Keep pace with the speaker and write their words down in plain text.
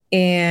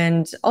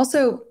And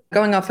also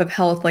going off of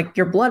health, like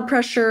your blood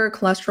pressure,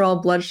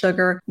 cholesterol, blood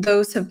sugar,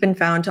 those have been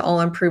found to all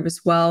improve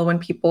as well when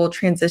people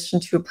transition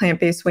to a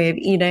plant-based way of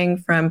eating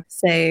from,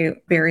 say,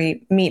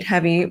 very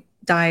meat-heavy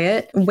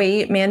diet.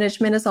 Weight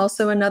management is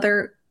also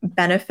another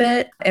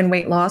benefit, and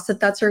weight loss if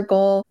that's your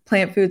goal.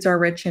 Plant foods are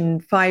rich in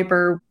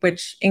fiber,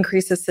 which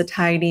increases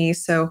satiety.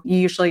 So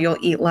usually you'll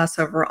eat less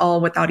overall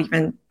without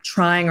even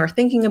trying or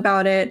thinking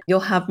about it.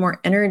 You'll have more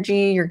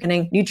energy. You're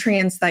getting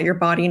nutrients that your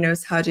body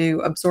knows how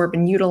to absorb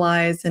and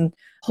utilize. And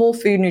whole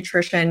food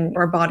nutrition,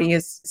 our body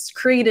is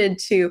created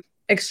to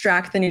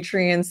extract the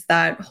nutrients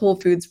that whole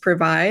foods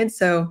provide.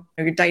 So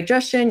your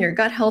digestion, your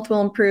gut health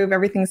will improve.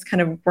 Everything's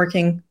kind of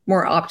working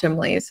more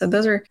optimally. So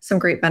those are some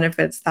great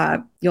benefits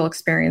that you'll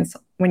experience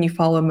when you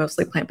follow a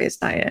mostly plant-based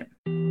diet.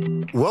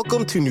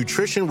 Welcome to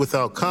Nutrition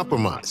Without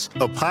Compromise,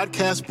 a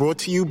podcast brought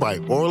to you by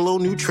Orlo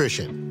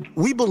Nutrition.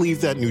 We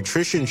believe that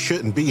nutrition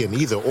shouldn't be an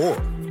either or,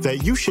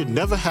 that you should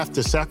never have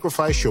to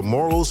sacrifice your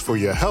morals for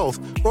your health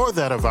or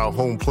that of our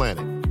home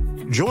planet.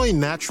 Join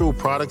natural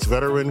products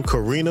veteran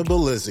Karina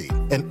Belizzi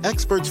and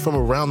experts from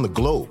around the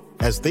globe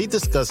as they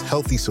discuss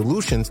healthy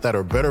solutions that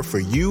are better for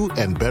you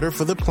and better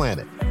for the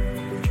planet.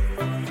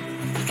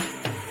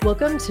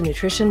 Welcome to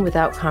Nutrition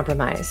Without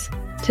Compromise.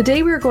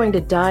 Today we're going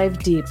to dive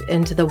deep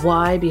into the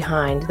why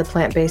behind the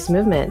plant-based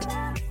movement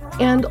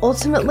and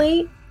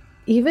ultimately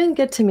even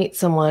get to meet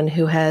someone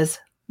who has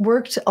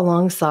worked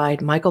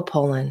alongside Michael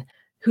Pollan,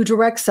 who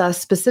directs us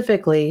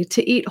specifically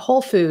to eat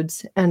whole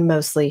foods and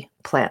mostly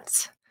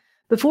plants.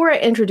 Before I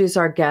introduce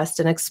our guest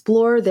and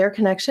explore their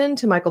connection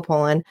to Michael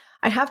Pollan,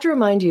 I have to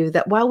remind you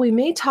that while we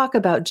may talk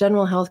about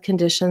general health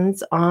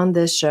conditions on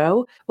this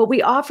show, what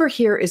we offer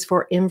here is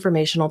for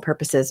informational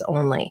purposes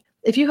only.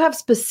 If you have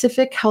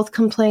specific health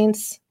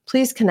complaints,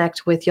 please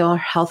connect with your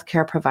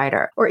healthcare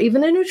provider or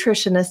even a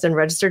nutritionist and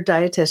registered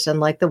dietitian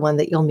like the one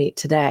that you'll meet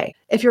today.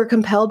 If you're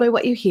compelled by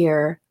what you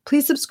hear,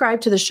 please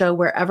subscribe to the show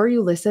wherever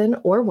you listen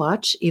or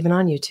watch, even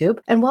on YouTube.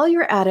 And while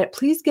you're at it,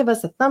 please give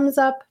us a thumbs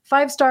up,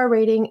 5-star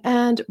rating,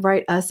 and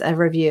write us a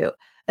review,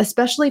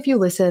 especially if you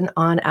listen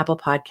on Apple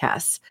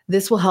Podcasts.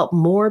 This will help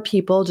more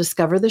people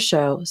discover the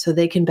show so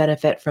they can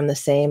benefit from the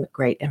same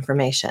great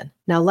information.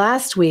 Now,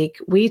 last week,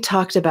 we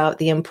talked about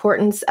the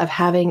importance of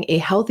having a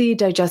healthy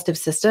digestive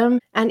system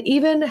and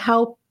even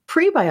how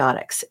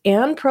prebiotics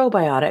and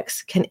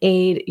probiotics can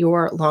aid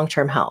your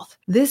long-term health.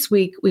 This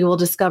week, we will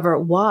discover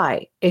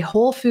why a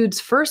whole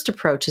foods first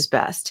approach is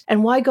best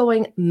and why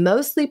going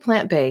mostly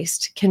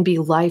plant-based can be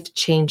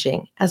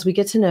life-changing as we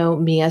get to know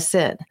Mia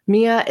Sin.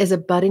 Mia is a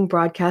budding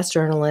broadcast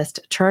journalist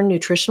turned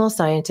nutritional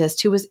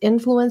scientist who was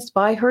influenced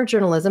by her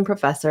journalism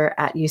professor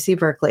at UC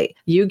Berkeley.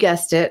 You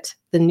guessed it,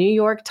 the New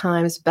York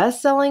Times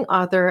bestselling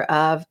author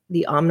of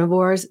The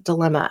Omnivore's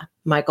Dilemma,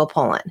 Michael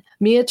Pollan.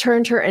 Mia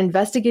turned her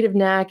investigative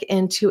knack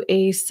into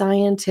a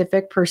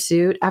scientific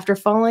pursuit after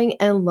falling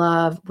in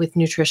love with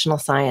nutritional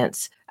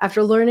science.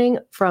 After learning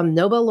from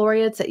Nobel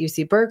laureates at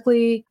UC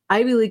Berkeley,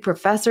 Ivy League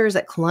professors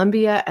at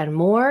Columbia, and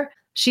more,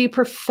 she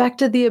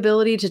perfected the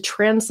ability to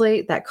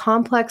translate that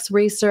complex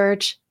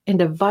research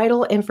into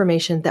vital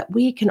information that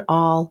we can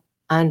all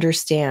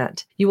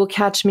understand. You will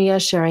catch Mia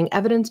sharing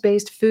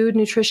evidence-based food,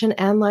 nutrition,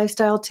 and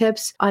lifestyle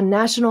tips on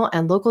national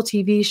and local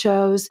TV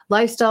shows,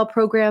 lifestyle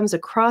programs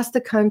across the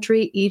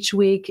country each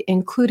week,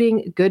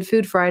 including Good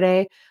Food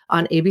Friday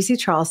on ABC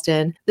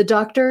Charleston, The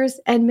Doctors,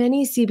 and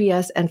many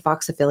CBS and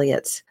Fox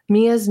affiliates.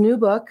 Mia's new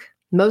book,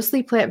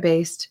 Mostly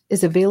Plant-Based,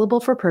 is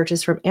available for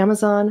purchase from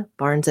Amazon,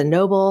 Barnes &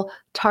 Noble,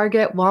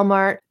 Target,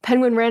 Walmart,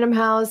 Penguin Random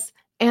House,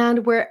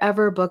 and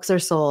wherever books are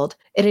sold.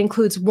 It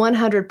includes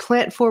 100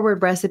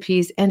 plant-forward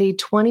recipes and a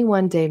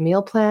 21-day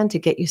meal plan to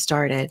get you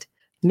started.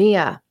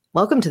 Mia,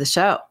 welcome to the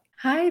show.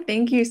 Hi,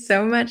 thank you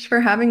so much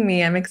for having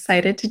me. I'm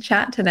excited to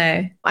chat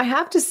today. I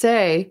have to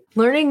say,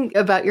 learning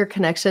about your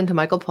connection to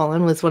Michael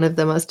Pollan was one of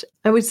the most,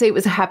 I would say it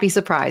was a happy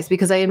surprise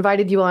because I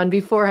invited you on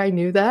before I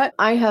knew that.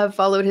 I have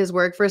followed his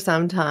work for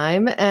some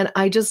time, and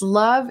I just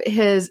love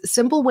his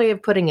simple way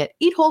of putting it.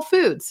 Eat whole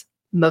foods.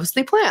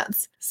 Mostly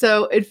plants.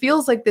 So it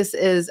feels like this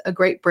is a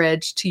great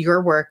bridge to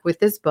your work with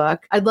this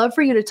book. I'd love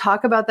for you to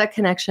talk about that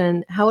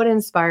connection, how it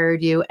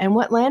inspired you, and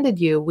what landed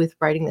you with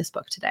writing this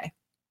book today.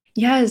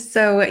 Yes.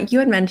 So you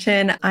had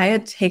mentioned I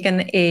had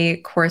taken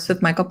a course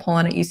with Michael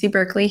Pollan at UC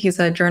Berkeley. He's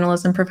a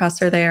journalism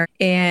professor there,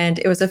 and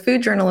it was a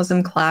food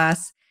journalism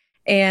class.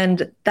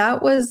 And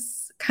that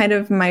was kind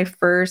of my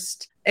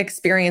first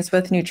experience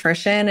with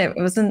nutrition. It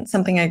wasn't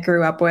something I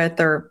grew up with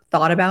or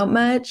thought about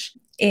much.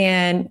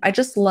 And I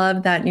just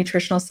love that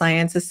nutritional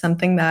science is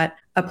something that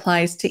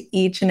applies to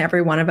each and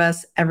every one of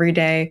us every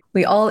day.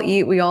 We all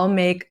eat, we all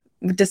make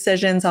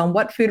decisions on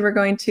what food we're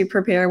going to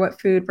prepare,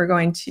 what food we're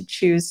going to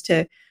choose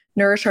to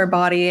nourish our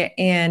body.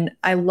 And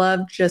I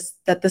love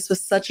just that this was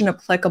such an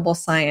applicable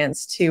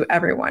science to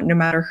everyone, no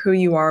matter who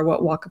you are,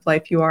 what walk of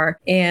life you are.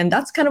 And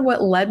that's kind of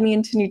what led me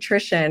into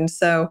nutrition.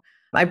 So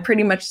I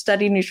pretty much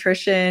studied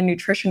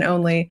nutrition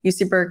only,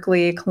 UC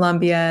Berkeley,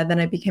 Columbia. Then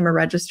I became a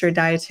registered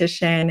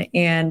dietitian.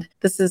 And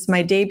this is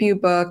my debut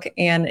book.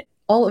 And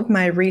all of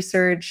my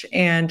research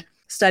and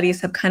studies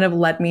have kind of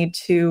led me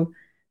to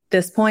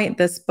this point,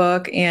 this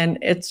book. And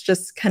it's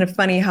just kind of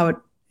funny how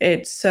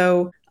it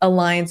so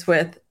aligns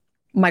with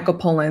Michael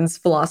Pollan's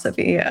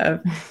philosophy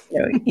of,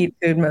 eat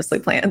food, mostly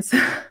plants.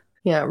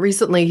 Yeah,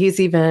 recently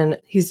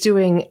he's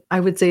doing, I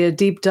would say, a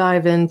deep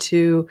dive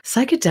into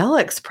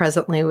psychedelics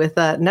presently with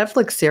a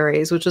Netflix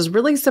series, which is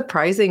really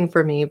surprising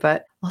for me,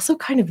 but also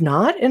kind of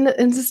not in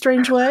a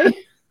strange way.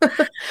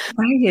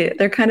 Right.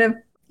 They're kind of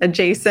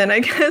adjacent, I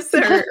guess,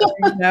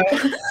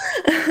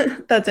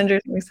 That's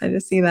interesting. I'm excited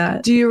to see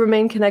that. Do you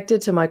remain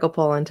connected to Michael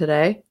Pollan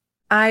today?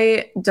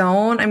 I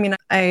don't. I mean,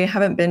 I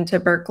haven't been to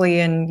Berkeley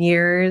in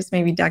years,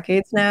 maybe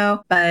decades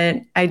now, but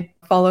I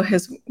follow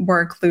his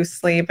work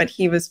loosely. But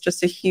he was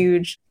just a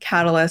huge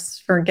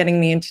catalyst for getting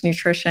me into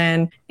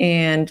nutrition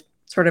and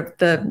sort of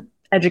the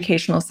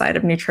educational side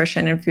of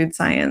nutrition and food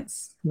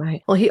science.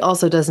 Right. Well, he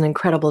also does an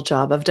incredible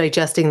job of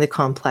digesting the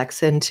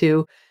complex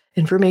into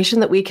information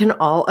that we can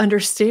all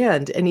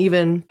understand and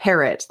even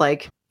parrot,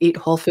 like eat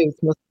whole foods.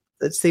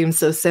 It seems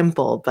so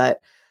simple, but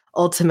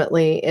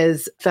ultimately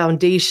is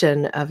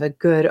foundation of a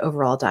good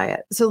overall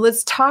diet. So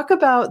let's talk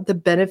about the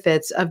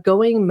benefits of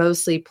going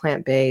mostly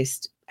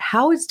plant-based,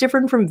 how it's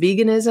different from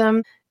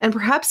veganism, and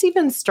perhaps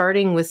even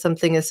starting with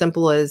something as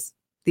simple as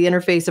the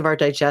interface of our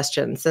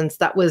digestion, since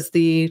that was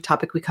the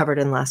topic we covered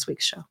in last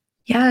week's show.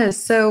 Yeah.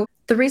 So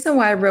the reason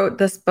why I wrote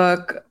this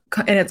book,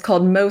 and it's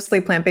called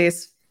Mostly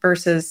Plant-Based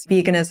versus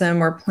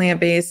Veganism or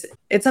Plant-Based,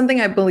 it's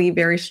something I believe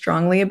very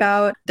strongly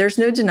about. There's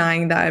no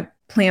denying that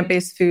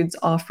plant-based foods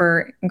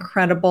offer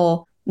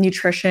incredible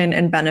nutrition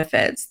and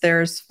benefits.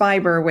 There's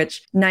fiber,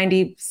 which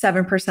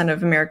 97%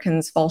 of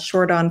Americans fall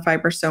short on.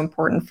 Fiber is so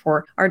important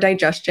for our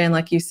digestion,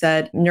 like you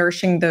said,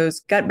 nourishing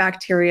those gut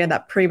bacteria,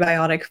 that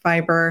prebiotic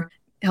fiber,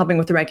 helping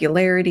with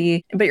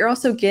regularity. But you're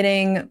also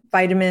getting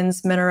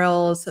vitamins,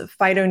 minerals,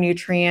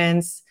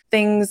 phytonutrients,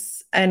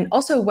 things, and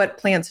also what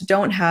plants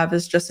don't have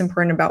is just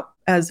important about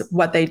as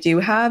what they do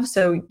have.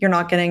 So you're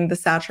not getting the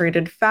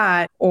saturated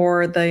fat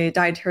or the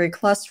dietary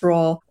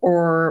cholesterol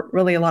or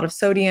really a lot of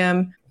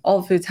sodium.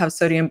 All foods have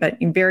sodium, but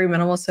very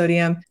minimal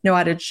sodium, no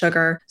added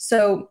sugar.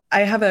 So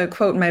I have a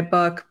quote in my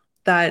book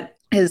that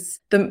is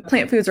the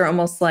plant foods are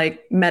almost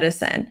like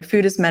medicine.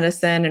 Food is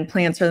medicine and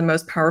plants are the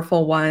most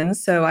powerful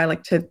ones. So I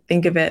like to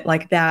think of it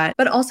like that,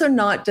 but also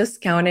not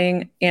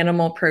discounting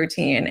animal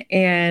protein.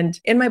 And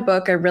in my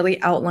book, I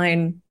really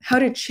outline how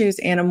to choose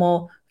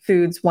animal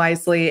foods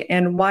wisely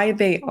and why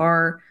they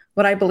are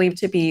what I believe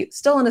to be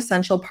still an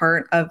essential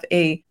part of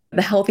the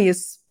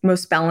healthiest,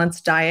 most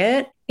balanced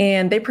diet.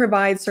 And they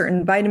provide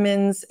certain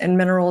vitamins and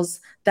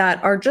minerals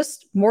that are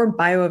just more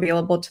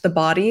bioavailable to the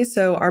body.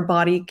 So our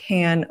body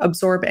can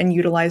absorb and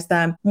utilize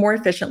them more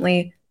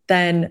efficiently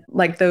than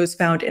like those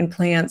found in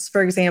plants.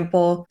 For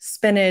example,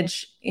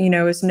 spinach,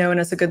 is known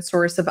as a good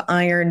source of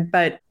iron,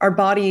 but our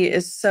body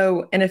is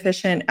so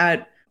inefficient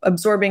at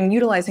absorbing,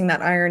 utilizing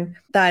that iron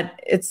that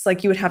it's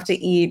like you would have to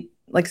eat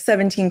like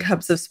 17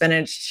 cups of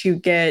spinach to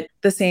get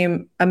the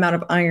same amount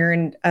of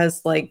iron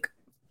as like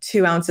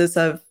 2 ounces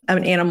of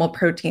an animal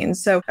protein.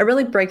 So I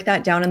really break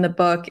that down in the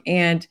book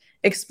and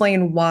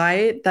explain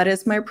why that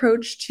is my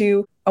approach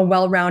to a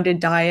well-rounded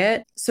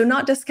diet. So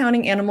not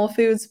discounting animal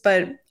foods,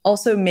 but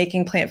also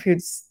making plant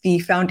foods the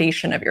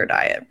foundation of your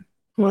diet.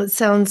 Well, it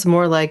sounds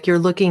more like you're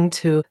looking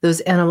to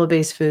those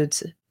animal-based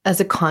foods as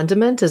a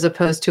condiment as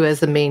opposed to as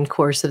the main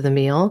course of the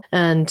meal.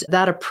 And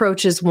that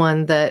approach is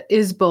one that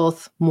is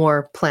both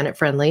more planet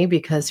friendly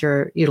because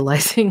you're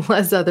utilizing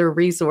less other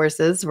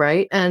resources,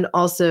 right? And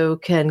also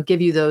can give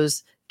you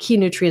those key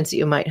nutrients that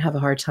you might have a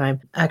hard time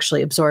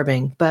actually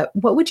absorbing. But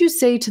what would you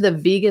say to the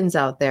vegans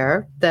out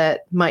there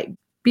that might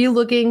be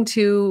looking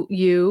to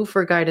you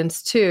for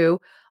guidance too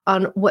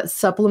on what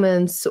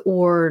supplements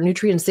or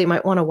nutrients they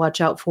might want to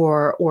watch out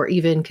for, or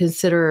even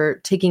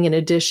consider taking in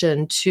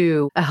addition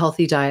to a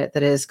healthy diet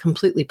that is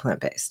completely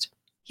plant-based?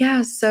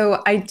 Yeah,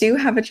 so I do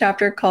have a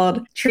chapter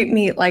called Treat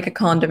Meat Like a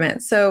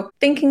Condiment. So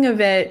thinking of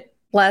it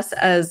less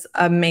as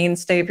a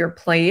mainstay of your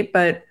plate,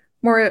 but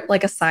more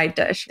like a side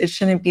dish. It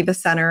shouldn't be the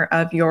center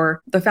of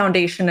the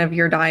foundation of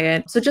your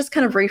diet. So just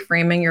kind of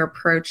reframing your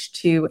approach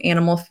to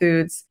animal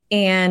foods.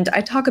 And I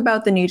talk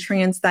about the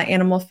nutrients that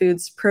animal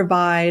foods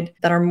provide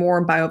that are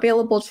more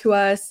bioavailable to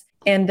us.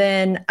 And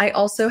then I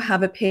also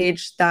have a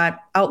page that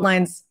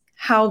outlines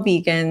how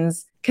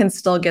vegans can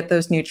still get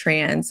those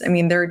nutrients. I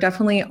mean, there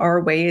definitely are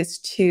ways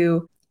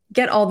to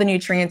get all the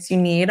nutrients you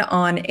need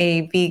on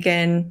a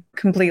vegan,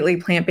 completely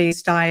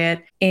plant-based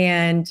diet,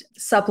 and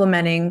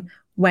supplementing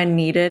when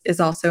needed is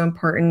also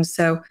important.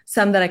 So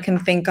some that I can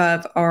think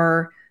of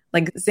are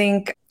like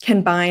zinc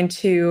can bind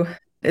to,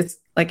 it's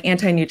like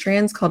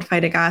anti-nutrients called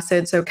phytic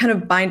acid. So kind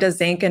of bind to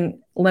zinc and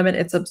limit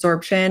its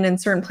absorption in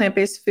certain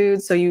plant-based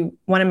foods. So you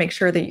want to make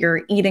sure that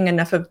you're eating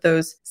enough of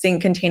those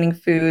zinc containing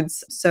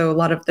foods. So a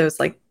lot of those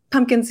like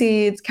pumpkin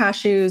seeds,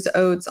 cashews,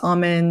 oats,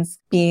 almonds,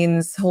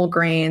 beans, whole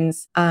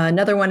grains.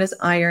 Another one is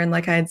iron,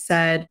 like I had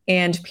said,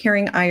 and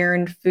pairing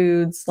iron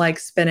foods like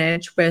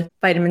spinach with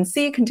vitamin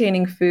C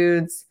containing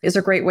foods is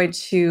a great way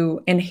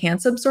to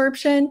enhance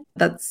absorption.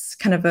 That's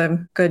kind of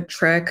a good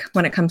trick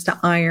when it comes to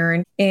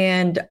iron.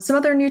 And some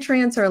other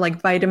nutrients are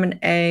like vitamin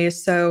A.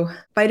 So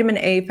vitamin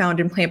A found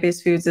in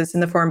plant-based foods is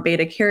in the form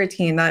beta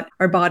carotene that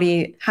our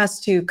body has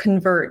to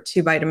convert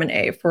to vitamin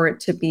A for it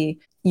to be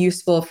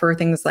useful for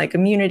things like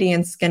immunity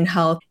and skin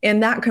health.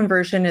 And that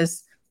conversion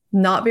is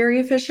not very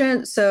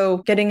efficient. So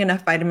getting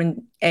enough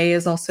vitamin A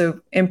is also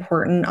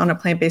important on a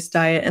plant-based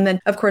diet. And then,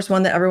 of course,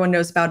 one that everyone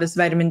knows about is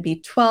vitamin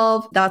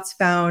B12. That's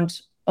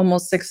found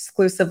almost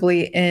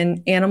exclusively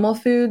in animal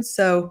foods.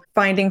 So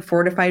finding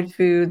fortified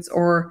foods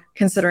or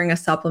considering a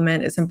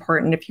supplement is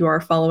important if you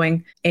are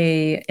following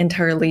a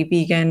entirely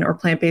vegan or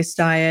plant-based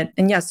diet.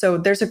 And yeah, so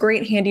there's a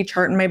great handy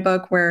chart in my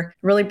book where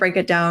I really break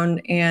it down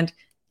and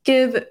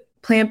give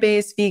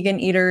plant-based vegan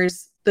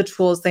eaters the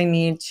tools they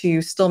need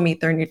to still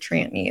meet their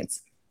nutrient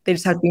needs. They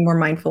just have to be more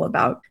mindful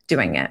about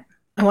doing it.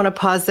 I want to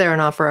pause there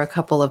and offer a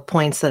couple of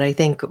points that I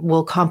think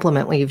will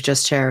complement what you've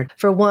just shared.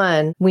 For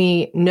one,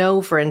 we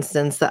know, for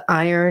instance, that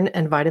iron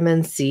and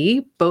vitamin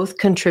C both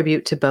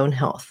contribute to bone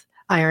health.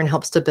 Iron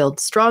helps to build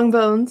strong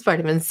bones.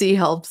 Vitamin C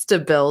helps to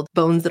build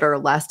bones that are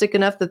elastic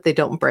enough that they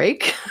don't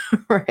break,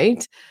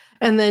 right?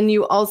 And then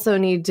you also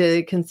need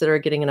to consider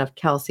getting enough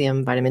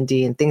calcium, vitamin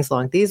D, and things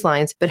along these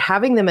lines. But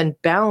having them in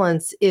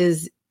balance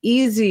is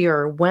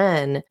easier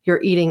when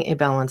you're eating a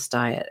balanced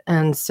diet.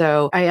 And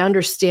so I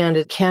understand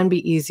it can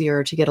be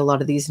easier to get a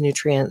lot of these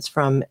nutrients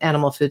from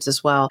animal foods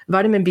as well.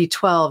 Vitamin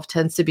B12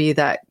 tends to be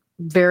that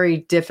very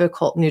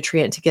difficult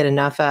nutrient to get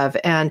enough of.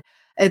 And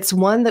it's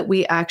one that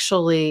we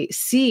actually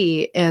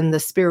see in the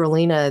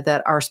spirulina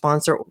that our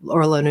sponsor,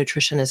 Orlo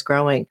Nutrition, is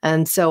growing.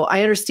 And so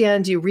I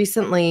understand you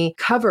recently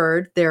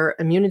covered their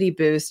immunity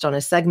boost on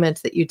a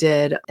segment that you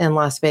did in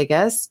Las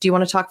Vegas. Do you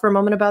want to talk for a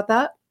moment about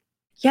that?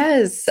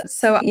 Yes.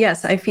 So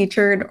yes, I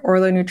featured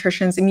Orlo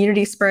Nutrition's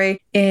immunity spray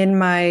in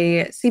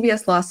my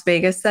CBS Las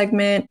Vegas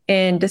segment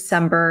in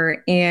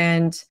December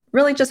and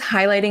really just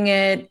highlighting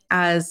it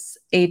as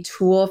a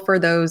tool for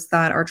those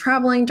that are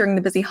traveling during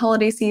the busy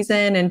holiday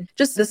season. And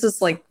just this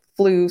is like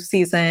flu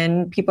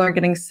season, people are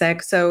getting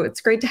sick. So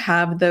it's great to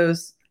have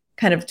those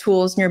kind of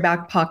tools in your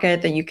back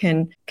pocket that you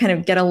can kind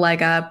of get a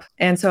leg up.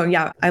 And so,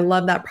 yeah, I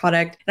love that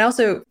product. And I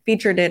also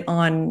featured it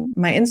on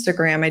my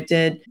Instagram. I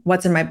did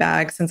what's in my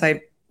bag since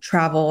I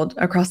traveled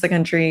across the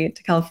country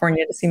to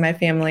California to see my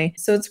family.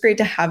 So it's great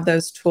to have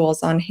those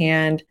tools on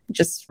hand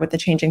just with the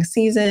changing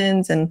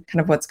seasons and kind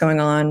of what's going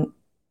on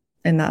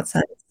in that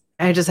sense.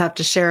 I just have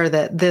to share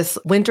that this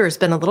winter has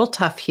been a little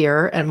tough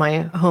here at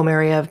my home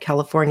area of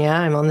California.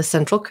 I'm on the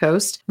Central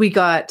Coast. We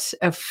got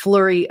a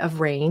flurry of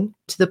rain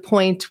to the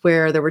point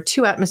where there were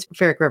 2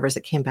 atmospheric rivers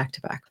that came back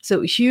to back.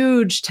 So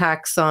huge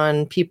tax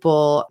on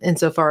people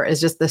insofar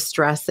as just the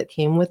stress that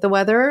came with the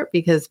weather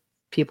because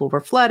people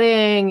were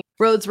flooding,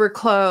 roads were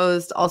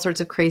closed, all sorts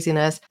of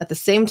craziness. At the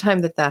same time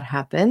that that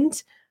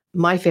happened,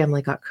 my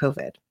family got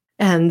COVID.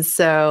 And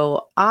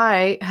so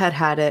I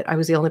had it. I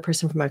was the only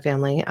person from my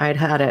family. I'd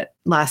had it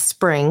last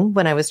spring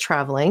when I was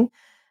traveling.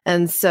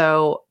 And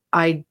so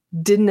I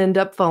didn't end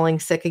up falling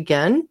sick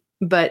again.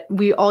 But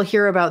we all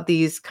hear about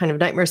these kind of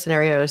nightmare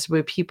scenarios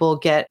where people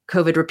get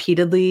COVID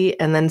repeatedly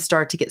and then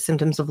start to get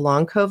symptoms of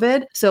long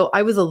COVID. So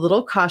I was a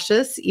little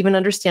cautious, even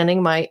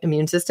understanding my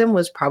immune system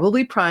was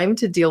probably primed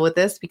to deal with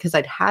this because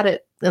I'd had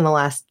it in the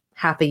last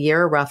half a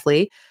year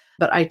roughly.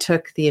 But I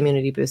took the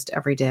immunity boost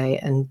every day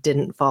and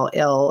didn't fall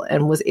ill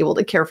and was able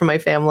to care for my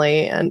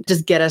family and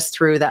just get us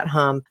through that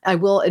hump. I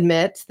will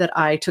admit that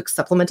I took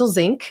supplemental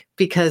zinc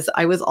because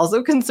I was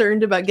also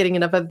concerned about getting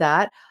enough of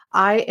that.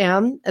 I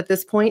am, at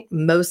this point,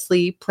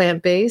 mostly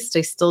plant-based.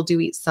 I still do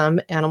eat some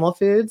animal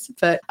foods,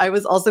 but I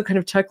was also kind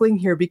of chuckling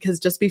here because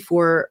just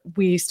before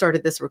we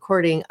started this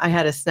recording, I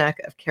had a snack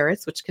of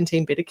carrots, which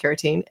contain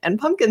beta-carotene, and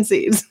pumpkin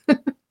seeds,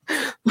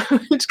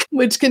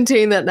 which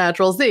contain that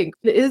natural zinc.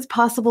 It is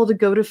possible to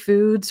go to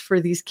foods for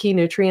these key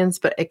nutrients,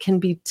 but it can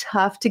be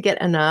tough to get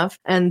enough.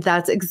 And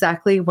that's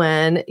exactly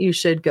when you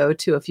should go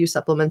to a few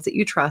supplements that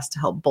you trust to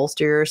help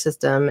bolster your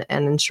system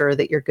and ensure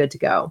that you're good to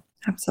go.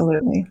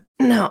 Absolutely.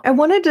 Now, I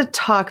wanted to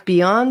talk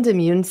beyond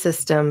immune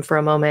system for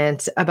a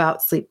moment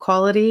about sleep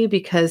quality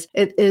because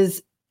it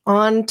is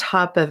on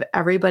top of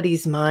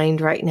everybody's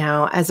mind right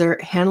now as they're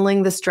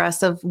handling the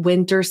stress of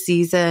winter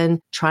season,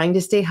 trying to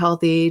stay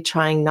healthy,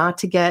 trying not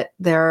to get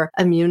their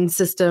immune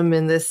system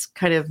in this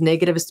kind of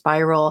negative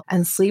spiral.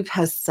 And sleep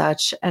has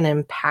such an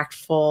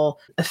impactful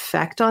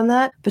effect on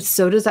that, but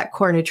so does that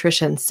core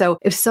nutrition. So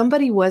if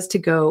somebody was to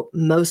go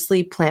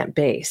mostly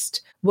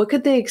plant-based, what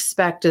could they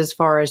expect as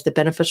far as the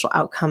beneficial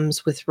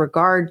outcomes with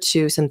regard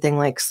to something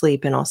like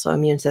sleep and also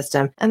immune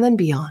system and then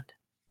beyond?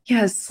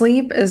 Yeah,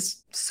 sleep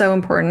is so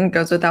important.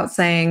 Goes without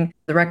saying.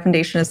 The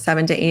recommendation is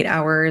 7 to 8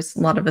 hours.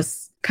 A lot of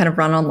us kind of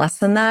run on less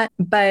than that.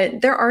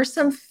 But there are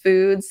some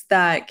foods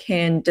that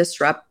can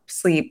disrupt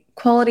sleep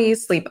quality,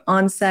 sleep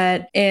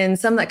onset. And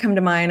some that come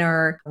to mind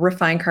are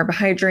refined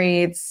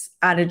carbohydrates,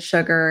 added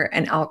sugar,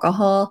 and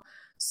alcohol.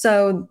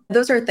 So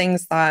those are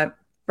things that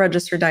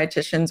registered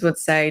dietitians would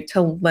say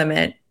to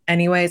limit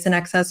anyways in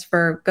excess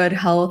for good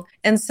health.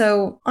 And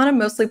so on a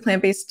mostly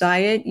plant-based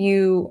diet,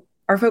 you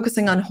are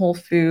focusing on whole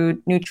food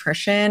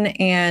nutrition.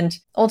 And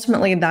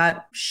ultimately,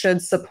 that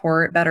should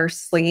support better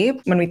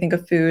sleep when we think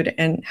of food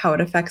and how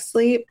it affects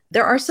sleep.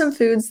 There are some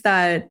foods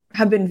that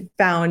have been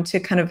found to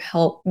kind of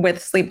help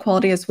with sleep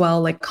quality as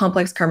well, like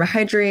complex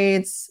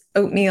carbohydrates,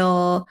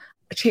 oatmeal.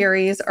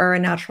 Cherries are a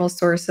natural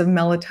source of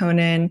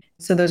melatonin.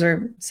 So those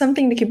are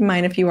something to keep in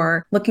mind if you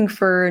are looking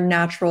for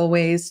natural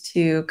ways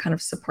to kind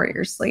of support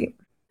your sleep.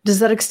 Does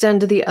that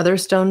extend to the other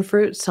stone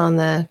fruits on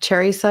the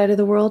cherry side of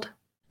the world?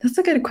 That's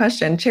a good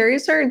question.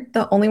 Cherries are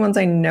the only ones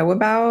I know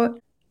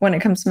about when it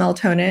comes to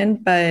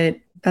melatonin, but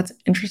that's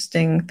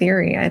interesting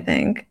theory, I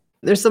think.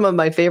 They're some of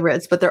my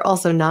favorites, but they're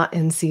also not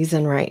in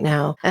season right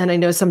now. And I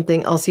know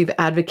something else you've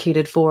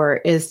advocated for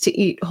is to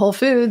eat whole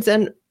foods.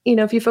 And,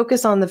 if you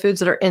focus on the foods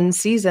that are in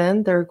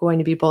season, they're going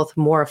to be both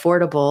more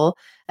affordable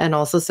and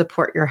also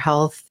support your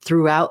health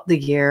throughout the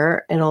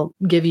year. And it'll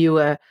give you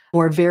a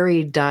more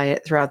varied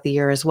diet throughout the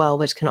year as well,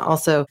 which can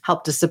also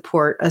help to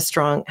support a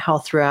strong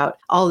health throughout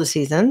all the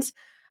seasons.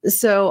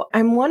 So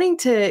I'm wanting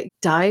to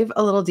dive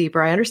a little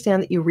deeper. I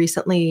understand that you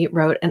recently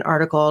wrote an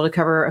article to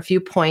cover a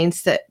few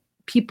points that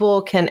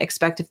people can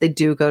expect if they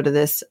do go to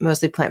this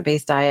mostly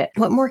plant-based diet.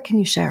 What more can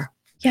you share?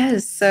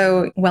 Yes.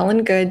 So Well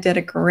and Good did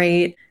a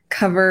great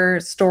cover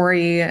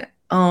story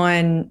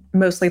on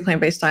mostly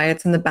plant-based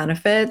diets and the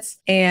benefits.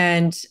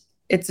 And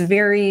it's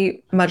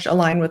very much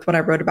aligned with what I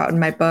wrote about in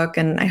my book.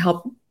 And I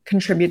helped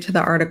contribute to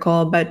the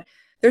article. But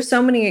there's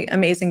so many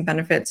amazing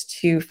benefits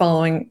to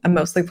following a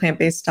mostly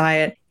plant-based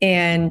diet.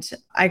 And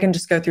I can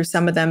just go through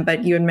some of them,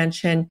 but you had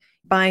mentioned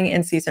buying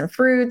in-season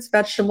fruits,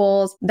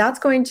 vegetables. That's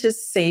going to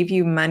save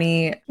you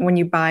money when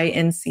you buy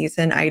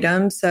in-season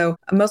items. So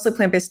a mostly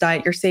plant-based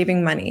diet, you're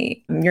saving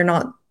money. You're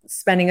not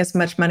spending as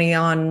much money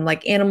on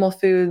like animal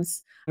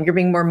foods. You're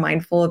being more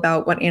mindful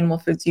about what animal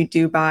foods you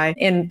do buy.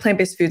 And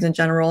plant-based foods in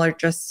general are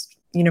just,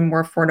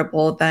 more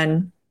affordable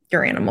than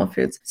your animal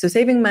foods. So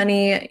saving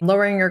money,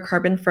 lowering your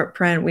carbon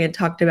footprint. We had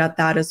talked about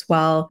that as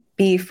well.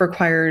 Beef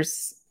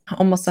requires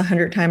almost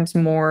 100 times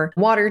more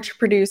water to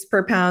produce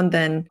per pound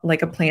than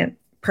like a plant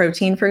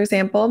protein, for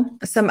example.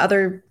 Some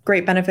other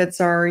great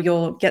benefits are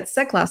you'll get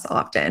sick less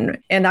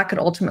often, and that could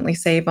ultimately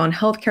save on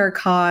healthcare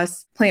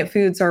costs. Plant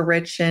foods are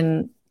rich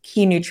in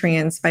key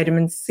nutrients,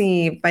 vitamin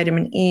C,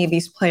 vitamin E.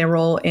 These play a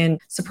role in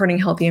supporting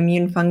healthy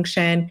immune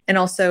function and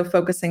also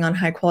focusing on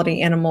high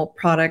quality animal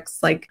products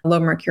like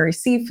low mercury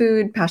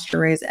seafood, pasture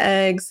raised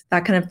eggs,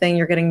 that kind of thing.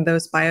 You're getting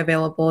those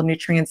bioavailable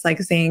nutrients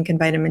like zinc and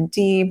vitamin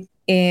D.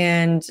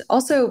 And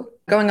also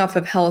going off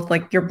of health,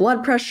 like your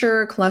blood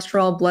pressure,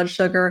 cholesterol, blood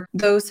sugar,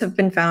 those have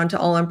been found to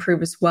all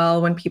improve as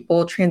well when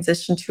people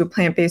transition to a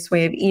plant-based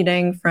way of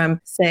eating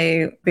from,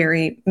 say,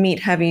 very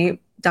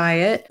meat-heavy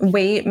diet.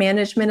 Weight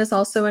management is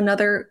also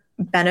another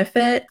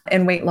benefit,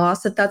 and weight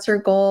loss if that's your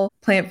goal.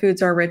 Plant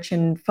foods are rich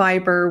in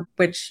fiber,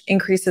 which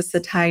increases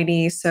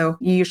satiety. So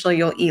usually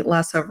you'll eat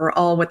less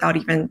overall without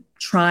even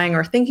trying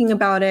or thinking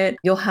about it.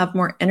 You'll have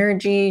more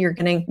energy. You're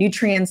getting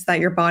nutrients that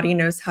your body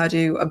knows how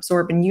to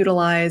absorb and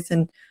utilize.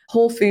 And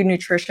whole food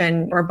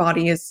nutrition, our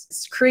body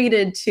is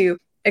created to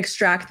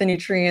extract the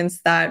nutrients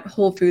that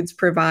whole foods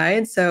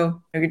provide.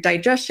 So your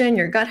digestion,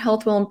 your gut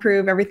health will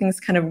improve. Everything's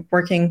kind of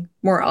working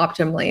more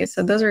optimally.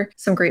 So those are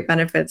some great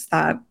benefits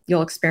that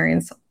you'll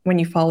experience when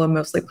you follow a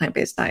mostly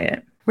plant-based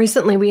diet.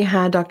 Recently, we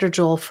had Dr.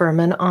 Joel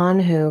Fuhrman on,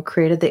 who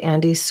created the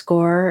Andes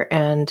score.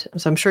 And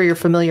so I'm sure you're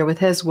familiar with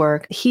his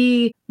work.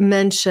 He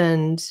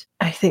mentioned,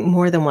 I think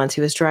more than once,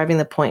 he was driving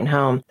the point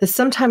home that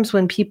sometimes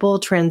when people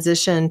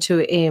transition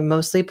to a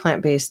mostly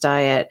plant-based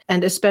diet,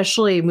 and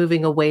especially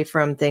moving away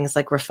from things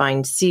like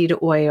refined seed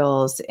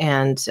oils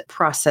and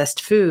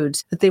processed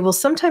foods, that they will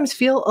sometimes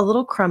feel a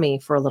little crummy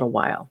for a little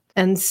while.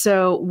 And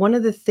so one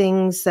of the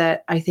things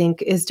that I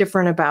think is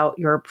different about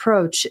your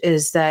approach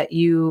is that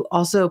you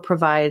also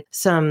provide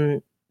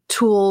some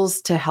tools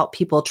to help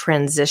people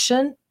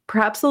transition,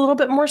 perhaps a little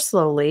bit more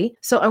slowly.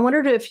 So I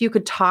wondered if you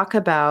could talk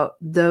about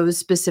those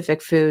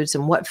specific foods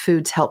and what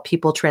foods help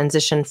people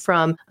transition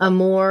from a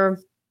more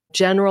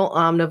general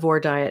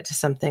omnivore diet to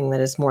something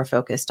that is more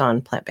focused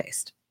on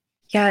plant-based.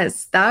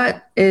 Yes,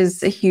 that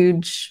is a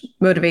huge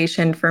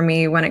motivation for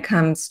me when it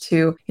comes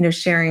to,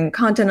 sharing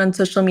content on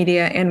social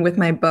media and with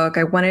my book.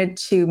 I wanted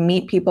to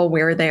meet people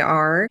where they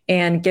are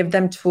and give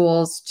them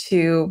tools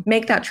to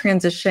make that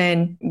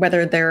transition,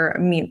 whether they're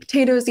a meat and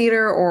potatoes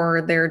eater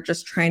or they're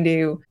just trying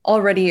to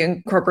already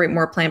incorporate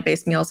more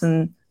plant-based meals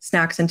and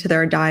snacks into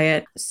their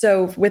diet.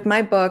 So with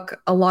my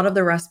book, a lot of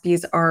the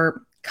recipes are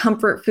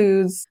comfort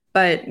foods,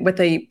 but with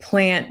a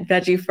plant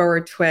veggie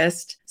forward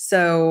twist.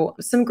 So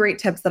some great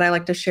tips that I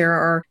like to share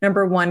are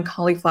number one,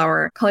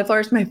 cauliflower.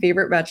 Cauliflower is my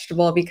favorite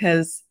vegetable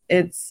because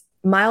it's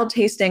mild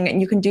tasting and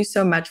you can do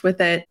so much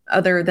with it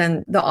other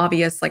than the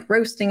obvious, like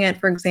roasting it,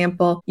 for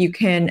example. You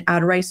can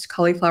add riced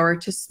cauliflower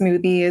to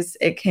smoothies.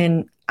 It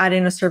can add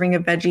in a serving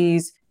of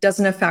veggies.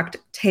 Doesn't affect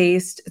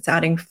taste. It's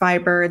adding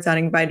fiber. It's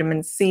adding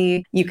vitamin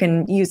C. You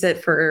can use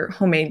it for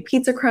homemade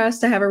pizza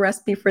crust. I have a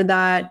recipe for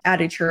that.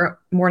 Add it to your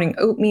morning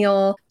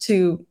oatmeal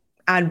to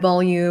add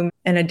volume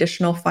and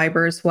additional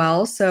fiber as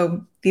well.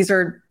 So these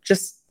are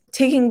just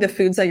taking the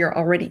foods that you're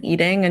already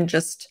eating and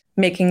just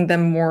making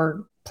them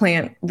more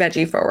plant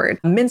veggie forward.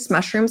 Minced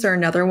mushrooms are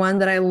another one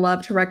that I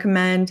love to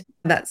recommend.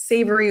 That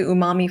savory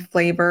umami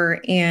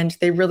flavor, and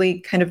they really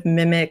kind of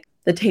mimic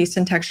the taste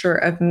and texture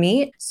of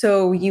meat.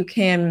 So you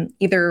can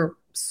either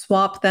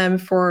swap them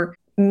for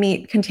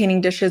meat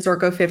containing dishes or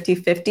go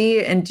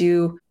 50-50 and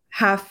do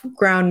half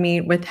ground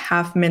meat with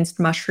half minced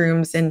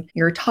mushrooms in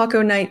your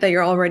taco night that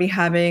you're already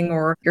having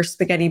or your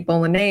spaghetti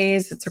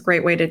bolognese. It's a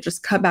great way to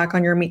just cut back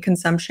on your meat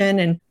consumption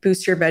and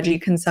boost your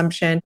veggie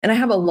consumption. And I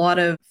have a lot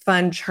of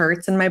fun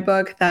charts in my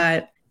book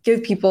that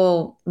give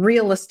people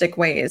realistic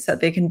ways that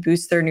they can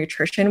boost their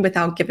nutrition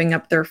without giving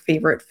up their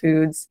favorite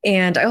foods.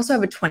 And I also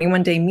have a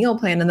 21-day meal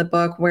plan in the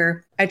book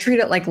where I treat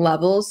it like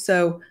levels.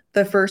 So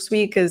the first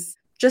week is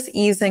just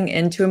easing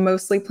into a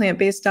mostly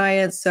plant-based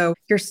diet. So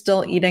you're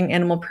still eating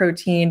animal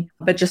protein,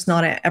 but just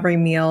not at every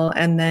meal.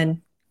 And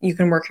then you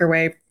can work your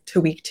way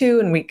to week 2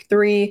 and week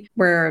 3,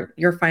 where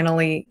you're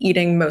finally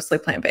eating mostly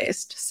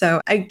plant-based.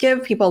 So I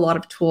give people a lot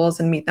of tools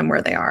and meet them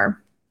where they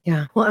are.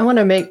 Yeah. Well, I want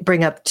to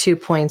bring up 2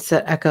 points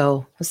that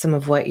echo some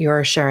of what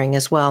you're sharing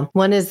as well.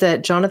 One is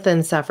that Jonathan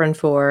Safran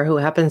Foer, who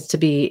happens to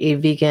be a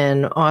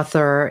vegan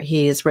author,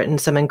 he has written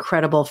some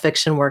incredible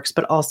fiction works,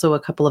 but also a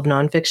couple of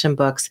nonfiction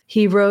books.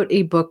 He wrote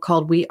a book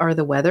called We Are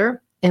the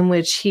Weather, in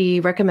which he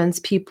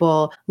recommends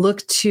people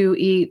look to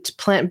eat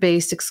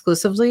plant-based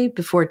exclusively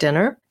before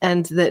dinner,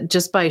 and that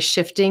just by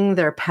shifting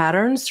their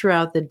patterns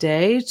throughout the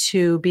day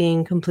to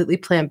being completely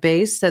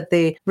plant-based, that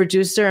they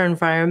reduce their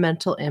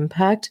environmental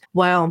impact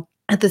while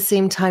at the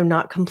same time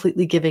not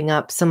completely giving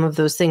up some of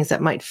those things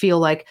that might feel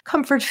like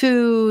comfort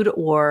food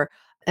or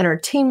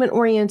entertainment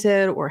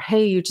oriented, or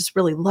hey, you just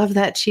really love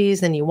that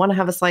cheese and you want to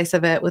have a slice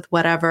of it with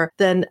whatever,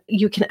 then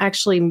you can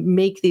actually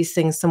make these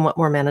things somewhat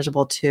more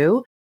manageable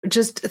too.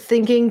 Just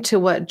thinking to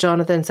what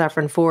Jonathan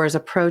Safran Foer's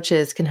approach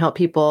is can help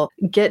people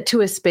get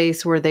to a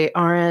space where they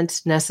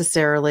aren't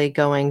necessarily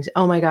going,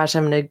 oh my gosh,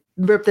 I'm going to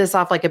rip this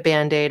off like a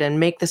Band-Aid and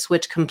make the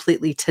switch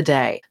completely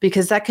today.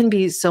 Because that can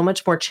be so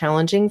much more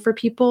challenging for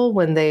people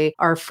when they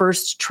are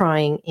first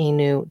trying a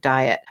new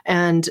diet.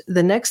 And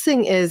the next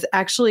thing is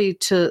actually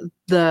to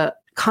the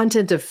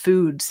content of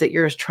foods that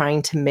you're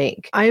trying to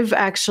make. I've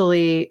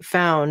actually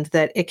found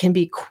that it can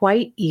be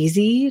quite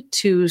easy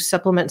to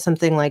supplement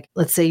something like,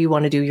 let's say you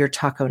want to do your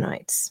taco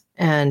nights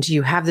and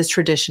you have this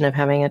tradition of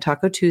having a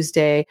Taco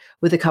Tuesday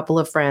with a couple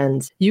of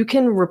friends. You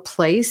can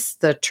replace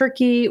the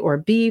turkey or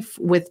beef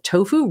with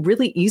tofu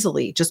really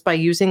easily just by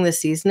using the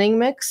seasoning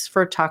mix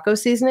for taco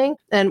seasoning.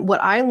 And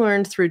what I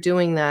learned through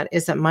doing that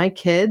is that my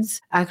kids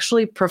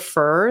actually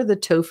prefer the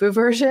tofu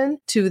version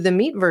to the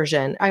meat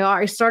version.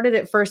 I started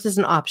it first as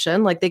an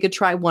option, like they could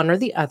try one or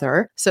the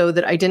other so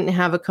that I didn't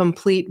have a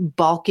complete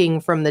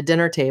balking from the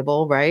dinner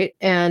table, right?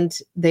 And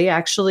they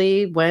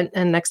actually went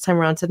and next time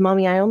around said,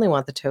 Mommy, I only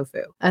want the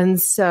tofu. And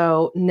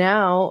so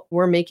now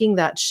we're making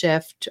that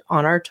shift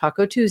on our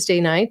Taco Tuesday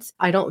nights.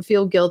 I don't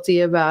feel guilty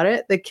about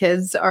it. The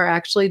kids are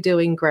actually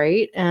doing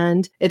great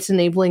and it's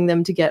enabling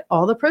them to get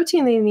all the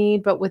protein they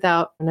need, but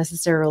without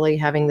necessarily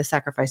having the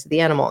sacrifice of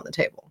the animal on the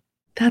table.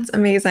 That's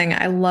amazing.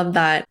 I love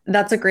that.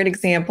 That's a great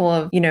example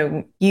of,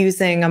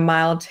 using a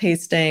mild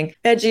tasting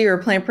veggie or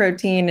plant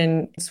protein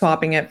and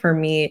swapping it for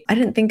meat. I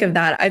didn't think of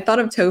that. I thought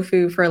of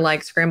tofu for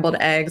like scrambled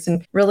eggs,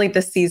 and really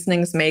the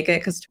seasonings make it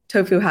because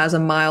tofu has a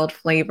mild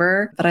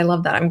flavor. But I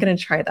love that. I'm going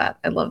to try that.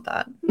 I love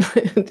that.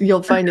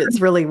 You'll find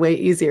it's really way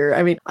easier.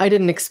 I mean, I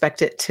didn't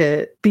expect it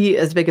to be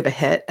as big of a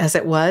hit as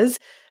it was,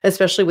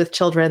 especially with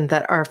children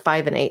that are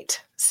 5 and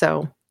 8.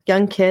 So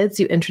young kids,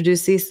 you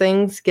introduce these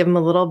things, give them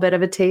a little bit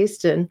of a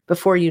taste, and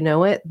before you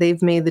know it,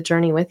 they've made the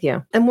journey with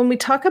you. And when we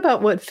talk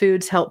about what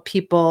foods help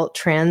people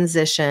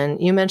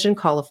transition, you mentioned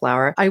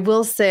cauliflower. I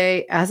will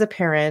say, as a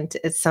parent,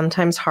 it's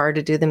sometimes hard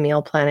to do the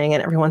meal planning.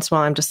 And every once in a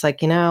while, I'm just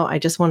like, I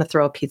just want to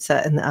throw a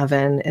pizza in the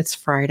oven. It's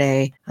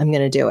Friday. I'm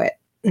going to do it.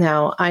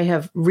 Now, I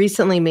have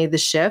recently made the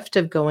shift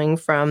of going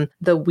from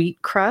the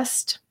wheat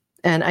crust,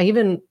 and I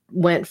even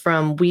went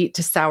from wheat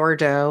to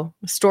sourdough,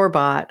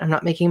 store-bought. I'm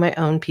not making my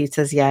own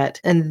pizzas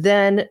yet. And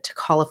then to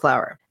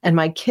cauliflower. And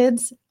my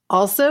kids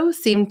also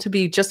seem to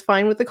be just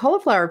fine with the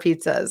cauliflower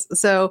pizzas.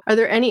 So are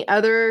there any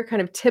other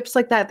kind of tips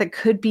like that that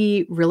could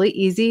be really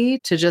easy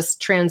to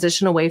just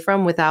transition away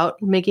from without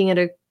making it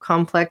a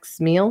complex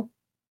meal?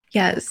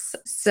 Yes.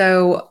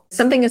 So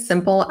something as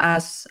simple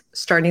as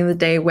starting the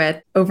day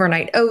with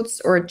overnight oats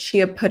or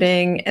chia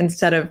pudding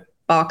instead of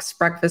boxed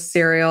breakfast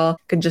cereal.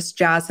 You can just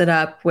jazz it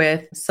up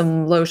with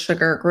some low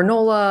sugar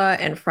granola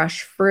and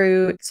fresh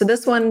fruit. So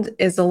this one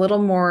is a little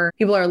more,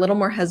 people are a little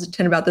more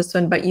hesitant about this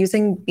one, but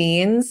using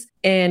beans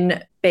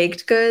in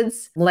baked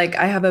goods, like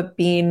I have a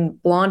bean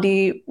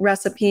blondie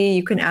recipe.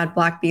 You can add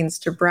black beans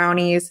to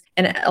brownies,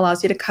 and it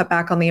allows you to cut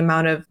back on the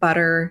amount of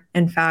butter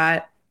and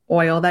fat,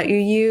 oil that you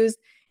use,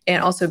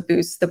 and also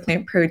boosts the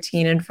plant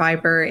protein and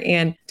fiber.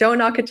 And don't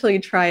knock it till you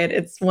try it.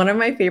 It's one of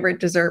my favorite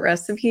dessert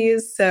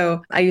recipes.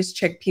 So I use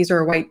chickpeas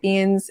or white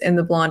beans in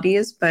the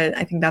blondies, but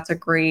I think that's a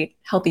great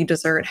healthy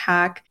dessert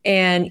hack.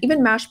 And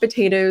even mashed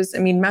potatoes. I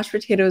mean, mashed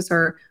potatoes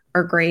are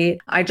great.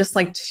 I just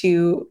like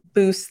to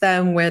boost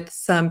them with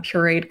some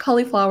pureed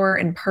cauliflower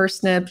and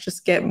parsnips,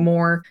 just get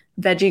more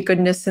veggie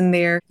goodness in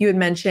there. You had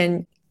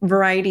mentioned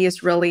variety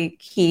is really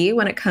key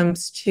when it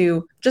comes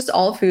to just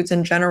all foods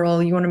in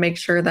general. You want to make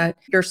sure that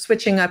you're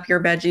switching up your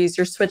veggies,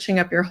 you're switching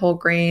up your whole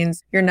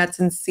grains, your nuts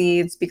and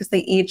seeds, because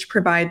they each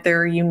provide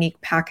their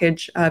unique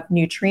package of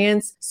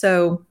nutrients.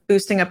 So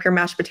boosting up your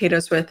mashed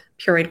potatoes with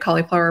pureed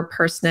cauliflower,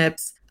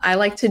 parsnips. I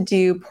like to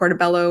do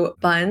portobello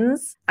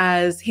buns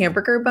as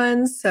hamburger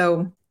buns.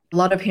 So a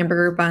lot of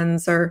hamburger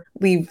buns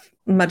leave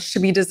much to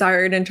be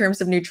desired in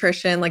terms of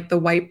nutrition, like the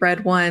white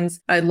bread ones.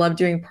 I love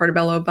doing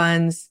portobello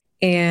buns.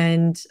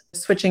 And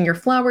switching your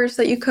flours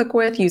that you cook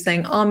with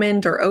using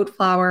almond or oat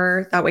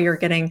flour. That way you're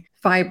getting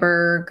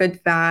fiber, good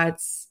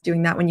fats,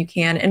 doing that when you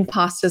can. And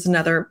pasta is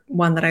another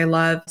one that I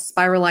love.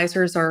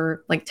 Spiralizers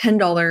are like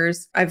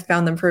 $10. I've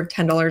found them for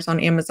 $10 on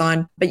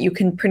Amazon, but you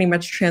can pretty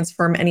much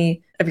transform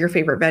any of your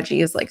favorite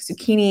veggies like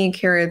zucchini,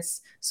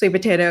 carrots, sweet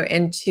potato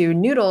into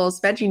noodles,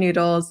 veggie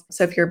noodles.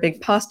 So if you're a big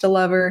pasta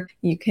lover,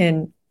 you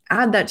can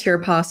add that to your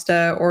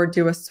pasta or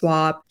do a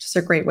swap. Just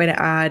a great way to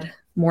add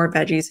more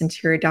veggies into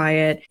your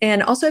diet.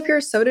 And also if you're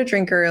a soda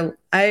drinker,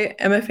 I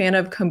am a fan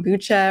of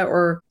kombucha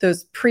or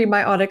those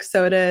prebiotic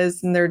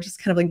sodas, and they're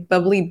just kind of like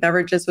bubbly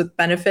beverages with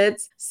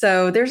benefits.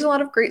 So there's a lot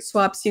of great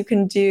swaps you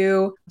can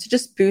do to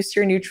just boost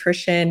your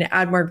nutrition,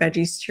 add more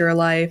veggies to your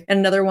life. And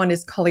another one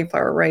is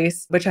cauliflower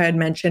rice, which I had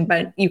mentioned,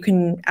 but you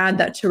can add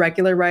that to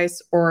regular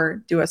rice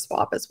or do a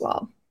swap as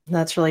well.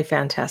 That's really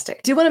fantastic.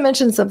 I do want to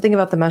mention something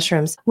about the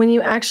mushrooms. When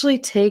you actually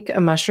take a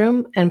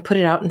mushroom and put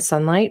it out in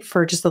sunlight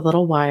for just a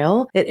little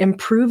while, it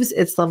improves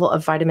its level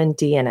of vitamin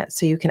D in it.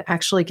 So you can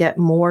actually get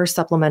more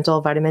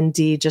supplemental vitamin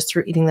D just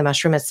through eating the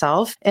mushroom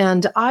itself.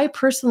 And I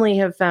personally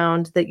have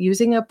found that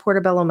using a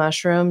portobello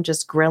mushroom,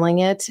 just grilling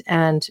it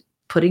and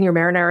putting your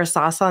marinara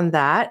sauce on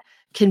that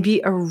can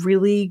be a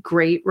really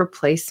great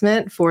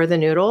replacement for the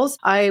noodles.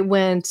 I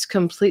went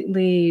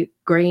completely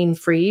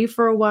grain-free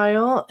for a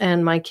while,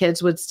 and my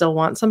kids would still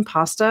want some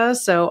pasta.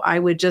 So I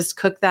would just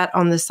cook that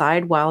on the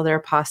side while their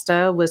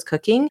pasta was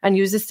cooking and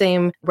use the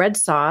same red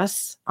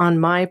sauce on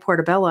my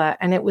portobello.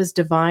 And it was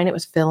divine. It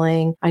was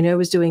filling. I know I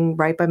was doing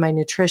right by my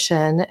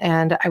nutrition.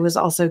 And I was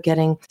also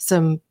getting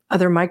some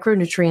other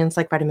micronutrients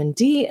like vitamin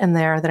D in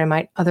there that I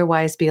might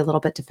otherwise be a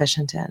little bit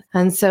deficient in.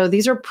 And so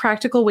these are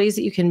practical ways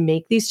that you can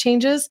make these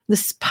changes. The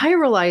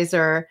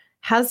spiralizer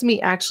has me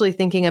actually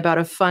thinking about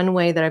a fun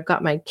way that I've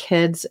got my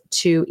kids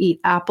to eat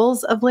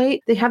apples of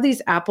late. They have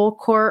these apple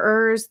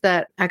corers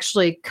that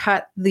actually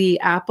cut the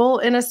apple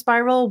in a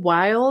spiral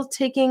while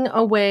taking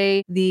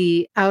away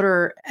the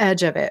outer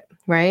edge of it,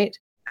 right?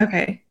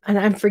 Okay. And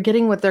I'm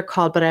forgetting what they're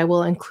called, but I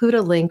will include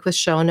a link with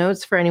show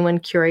notes for anyone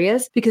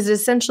curious, because it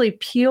essentially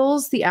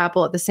peels the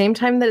apple at the same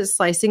time that it's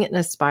slicing it in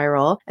a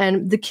spiral.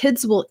 And the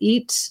kids will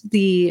eat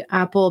the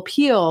apple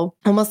peel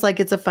almost like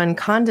it's a fun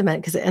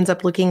condiment because it ends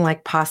up looking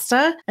like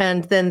pasta.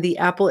 And then the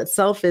apple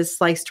itself is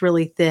sliced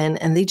really thin,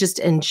 and they just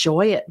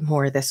enjoy it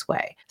more this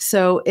way.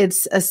 So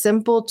it's a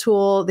simple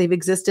tool. They've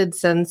existed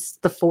since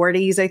the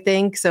 40s, I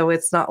think. So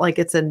it's not like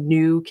it's a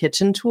new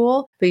kitchen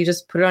tool, but you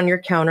just put it on your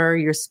counter,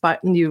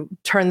 and you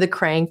turn the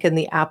crank, and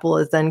the apple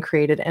is then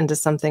created into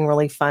something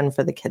really fun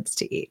for the kids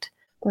to eat.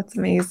 That's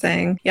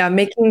amazing. Yeah,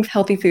 making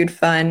healthy food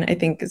fun, I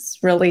think, is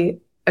really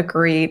a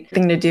great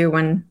thing to do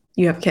when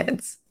you have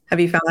kids. Have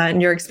you found that in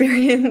your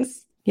experience?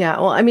 Yeah.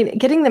 Well, I mean,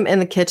 getting them in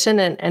the kitchen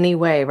in any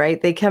way,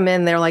 right? They come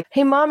in, they're like,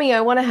 hey, mommy,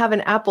 I want to have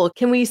an apple.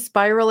 Can we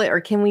spiral it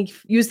or can we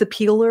use the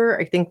peeler?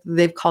 I think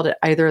they've called it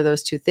either of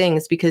those two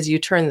things because you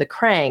turn the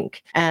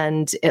crank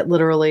and it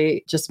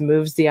literally just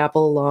moves the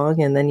apple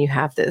along. And then you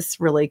have this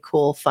really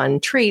cool,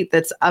 fun treat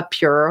that's a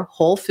pure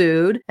whole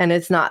food. And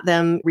it's not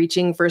them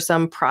reaching for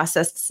some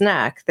processed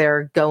snack.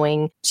 They're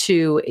going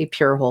to a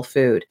pure whole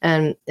food.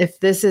 And if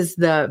this is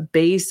the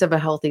base of a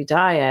healthy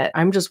diet,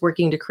 I'm just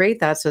working to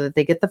create that so that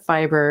they get the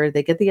fiber,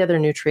 they get the other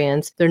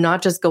nutrients. They're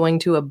not just going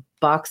to a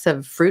box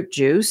of fruit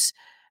juice,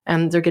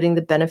 and they're getting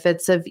the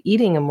benefits of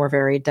eating a more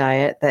varied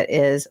diet that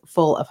is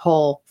full of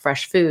whole,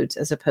 fresh foods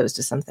as opposed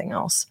to something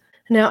else.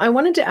 Now, I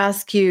wanted to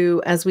ask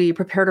you, as we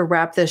prepare to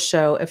wrap this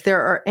show, if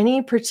there are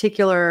any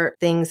particular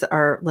things that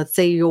are, let's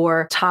say,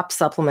 your top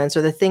supplements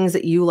or the things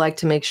that you like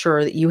to make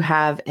sure that you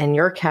have in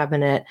your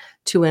cabinet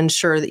to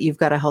ensure that you've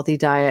got a healthy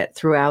diet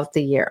throughout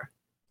the year.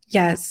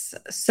 Yes.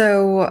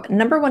 So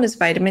number one is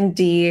vitamin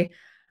D.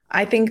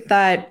 I think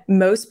that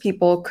most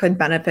people could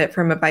benefit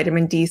from a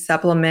vitamin D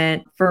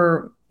supplement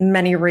for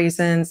many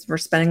reasons. We're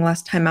spending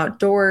less time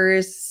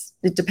outdoors.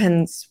 It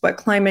depends what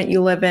climate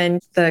you live in,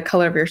 the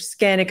color of your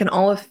skin. It can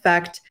all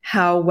affect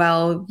how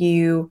well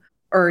you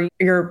or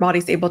your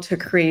body's able to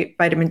create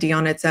vitamin D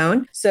on its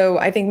own. So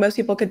I think most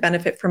people could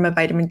benefit from a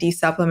vitamin D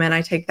supplement.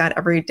 I take that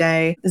every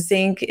day.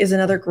 Zinc is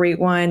another great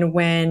one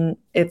when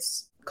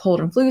it's cold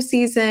and flu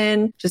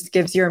season, just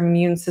gives your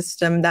immune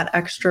system that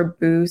extra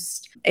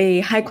boost. A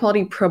high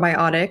quality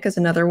probiotic is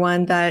another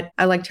one that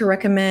I like to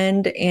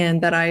recommend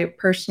and that I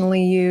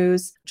personally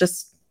use.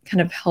 Just kind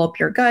of help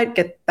your gut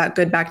get that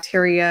good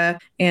bacteria.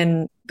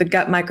 And the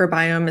gut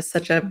microbiome is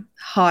such a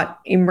hot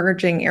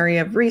emerging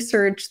area of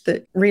research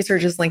that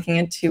research is linking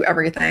into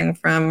everything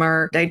from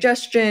our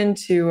digestion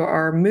to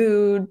our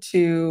mood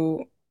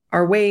to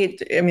our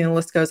weight. I mean, the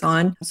list goes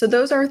on. So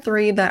those are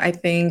three that I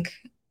think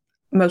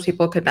most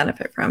people could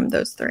benefit from,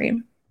 those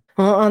three.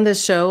 Well, on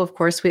this show, of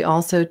course, we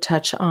also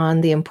touch on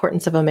the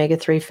importance of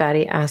omega-3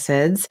 fatty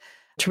acids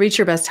to reach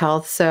your best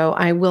health. So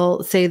I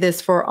will say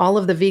this for all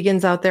of the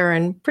vegans out there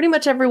and pretty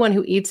much everyone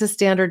who eats a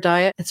standard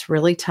diet, it's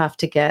really tough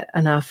to get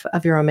enough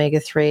of your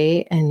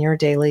omega-3 in your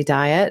daily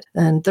diet.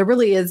 And there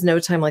really is no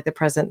time like the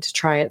present to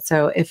try it.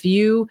 So if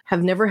you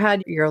have never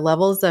had your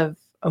levels of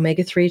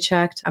omega-3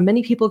 checked.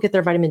 Many people get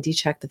their vitamin D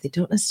checked, but they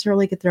don't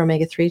necessarily get their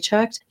omega-3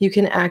 checked. You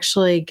can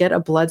actually get a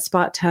blood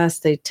spot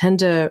test. They tend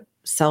to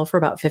sell for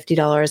about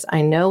 $50.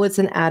 I know it's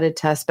an added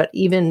test, but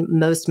even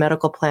most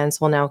medical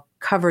plans will now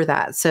cover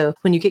that. So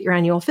when you get your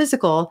annual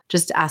physical,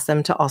 just ask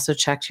them to also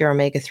check your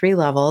omega-3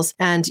 levels,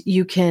 and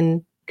you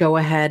can go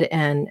ahead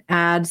and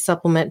add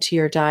supplement to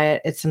your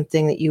diet. It's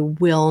something that you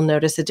will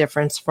notice a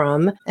difference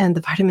from. And the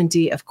vitamin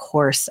D, of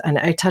course, and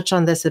I touch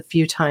on this a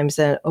few times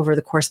over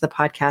the course of the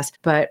podcast,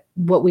 but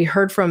what we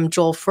heard from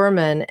Joel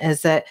Fuhrman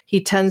is that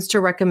he tends to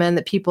recommend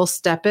that people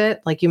step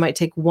it, like you might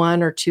take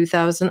 1,000 or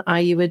 2,000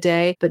 IU a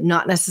day, but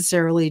not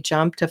necessarily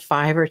jump to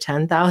 5,000 or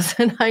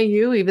 10,000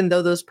 IU, even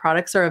though those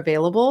products are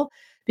available,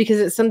 because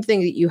it's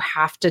something that you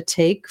have to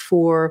take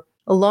for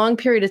a long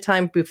period of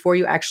time before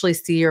you actually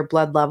see your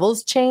blood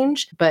levels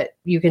change. But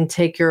you can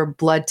take your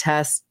blood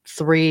test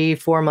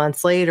 3-4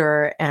 months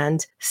later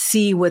and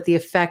see what the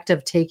effect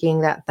of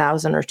taking that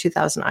 1,000 or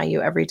 2,000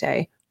 IU every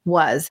day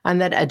was, and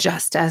then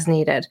adjust as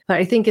needed. But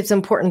I think it's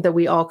important that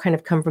we all kind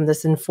of come from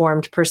this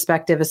informed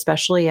perspective,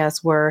 especially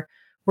as we're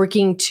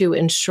working to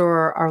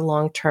ensure our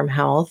long-term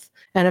health.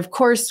 And of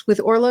course, with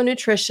Orlo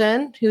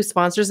Nutrition, who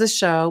sponsors the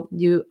show,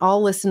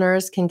 all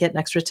listeners can get an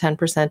extra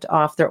 10%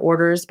 off their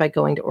orders by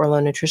going to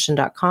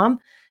orlonutrition.com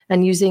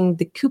and using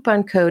the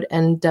coupon code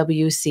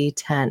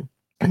NWC10.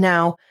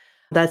 Now,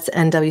 that's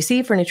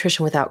NWC for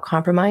Nutrition Without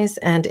Compromise,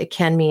 and it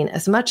can mean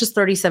as much as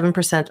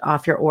 37%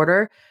 off your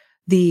order.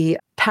 The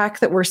pack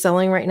that we're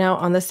selling right now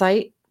on the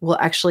site will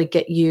actually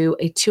get you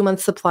a 2-month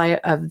supply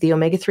of the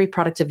omega-3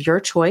 product of your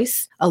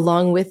choice,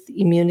 along with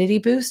Immunity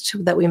Boost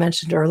that we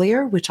mentioned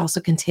earlier, which also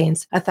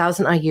contains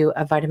 1,000 IU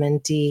of vitamin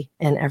D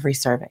in every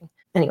serving.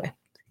 Anyway,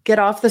 get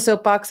off the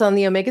soapbox on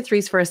the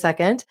omega-3s for a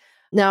second.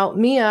 Now,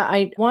 Mia,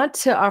 I want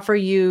to offer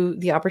you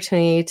the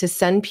opportunity to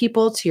send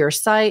people to your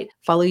site,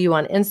 follow you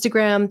on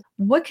Instagram.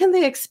 What can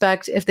they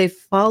expect if they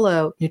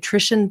follow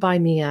Nutrition by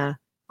Mia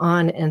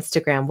on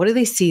Instagram? What do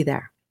they see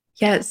there?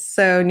 Yes.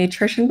 So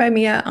Nutrition by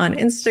Mia on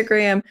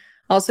Instagram,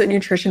 also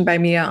Nutrition by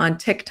Mia on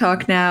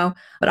TikTok now.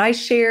 But I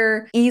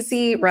share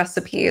easy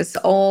recipes,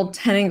 all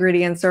 10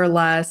 ingredients or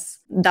less.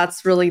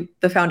 That's really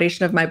the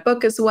foundation of my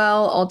book as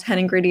well. All 10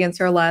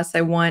 ingredients or less.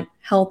 I want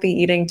healthy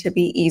eating to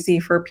be easy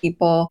for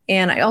people.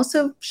 And I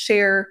also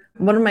share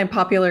one of my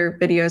popular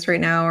videos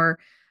right now are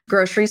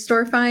grocery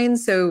store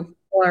finds. So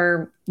people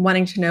are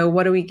wanting to know,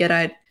 what do we get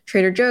at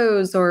Trader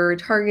Joe's or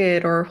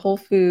Target or Whole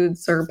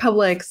Foods or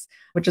Publix,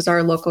 which is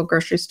our local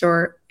grocery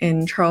store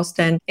in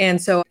Charleston.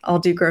 And so I'll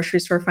do grocery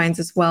store finds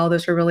as well.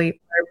 Those are really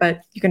hard,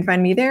 but you can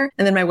find me there.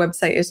 And then my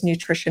website is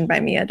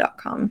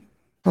nutritionbymia.com.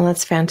 Well,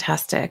 that's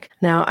fantastic.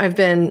 Now, I've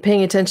been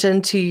paying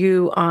attention to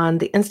you on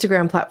the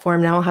Instagram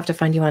platform. Now I'll have to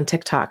find you on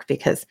TikTok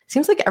because it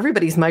seems like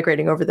everybody's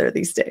migrating over there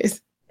these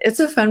days. It's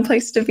a fun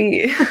place to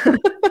be.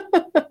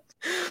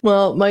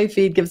 Well, my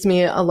feed gives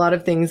me a lot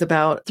of things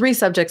about 3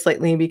 subjects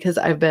lately because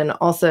I've been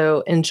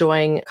also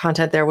enjoying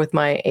content there with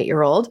my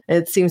 8-year-old.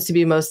 It seems to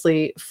be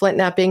mostly flint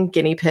napping,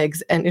 guinea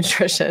pigs, and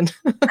nutrition.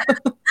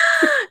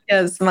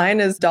 Yes,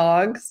 mine is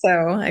dogs.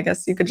 So I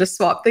guess you could just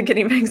swap the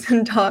guinea pigs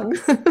and dogs.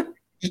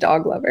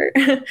 Dog lover.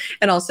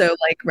 And also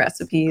like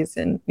recipes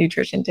and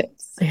nutrition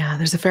tips. Yeah,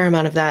 there's a fair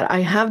amount of that.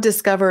 I have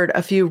discovered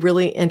a few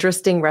really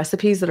interesting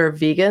recipes that are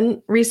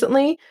vegan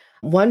recently.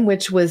 One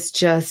which was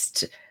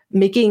just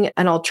making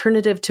an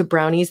alternative to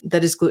brownies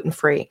that is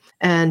gluten-free.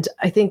 And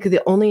I think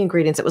the only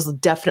ingredients, it was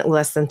definitely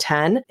less than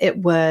 10. It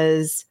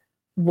was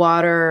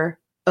water,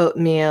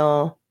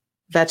 oatmeal,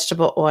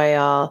 vegetable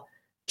oil,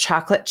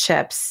 chocolate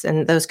chips,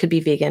 and those could be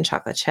vegan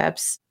chocolate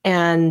chips.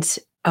 And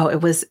it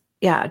was,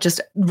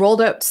 just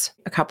rolled oats,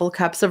 a couple of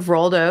cups of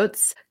rolled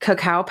oats,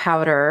 cacao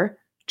powder,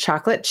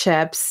 chocolate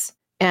chips,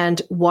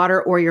 and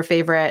water or your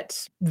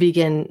favorite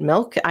vegan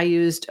milk. I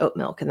used oat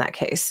milk in that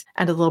case,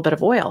 and a little bit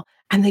of oil.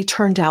 And they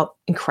turned out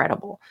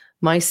incredible.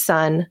 My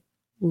son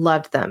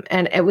loved them.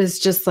 And it was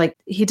just like,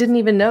 he didn't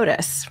even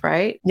notice,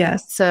 right?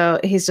 Yes. So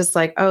he's just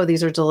like, oh,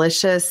 these are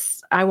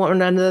delicious. I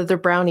want another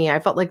brownie. I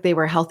felt like they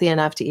were healthy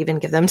enough to even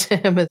give them to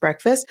him as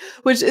breakfast,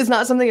 which is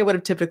not something I would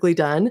have typically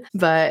done.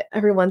 But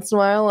every once in a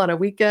while on a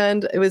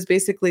weekend, it was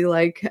basically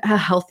like a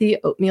healthy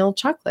oatmeal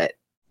chocolate.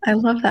 I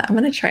love that. I'm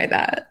going to try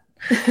that.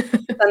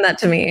 Send that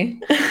to me.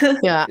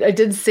 Yeah, I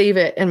did save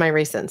it in my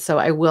recents, so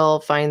I will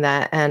find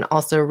that and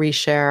also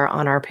reshare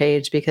on our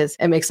page because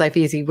it makes life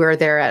easy. We're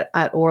there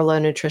at Orlo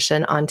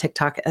Nutrition on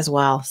TikTok as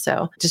well.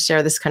 So just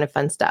share this kind of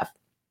fun stuff.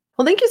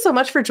 Well, thank you so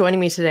much for joining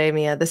me today,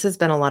 Mia. This has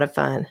been a lot of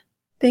fun.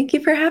 Thank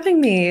you for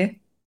having me.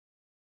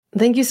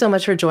 Thank you so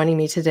much for joining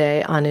me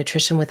today on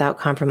Nutrition Without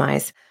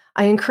Compromise.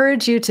 I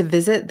encourage you to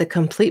visit the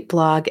complete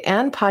blog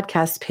and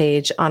podcast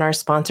page on our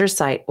sponsor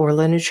site,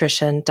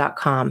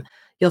 orlonutrition.com.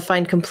 You'll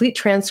find complete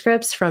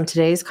transcripts from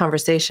today's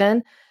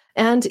conversation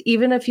and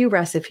even a few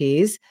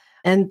recipes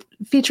and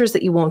features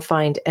that you won't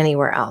find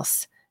anywhere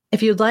else.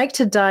 If you'd like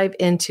to dive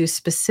into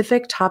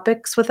specific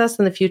topics with us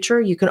in the future,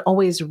 you can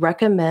always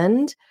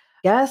recommend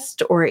a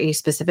guest or a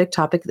specific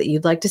topic that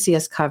you'd like to see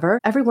us cover.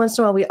 Every once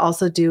in a while, we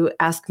also do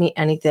Ask Me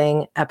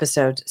Anything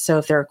episodes. So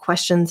if there are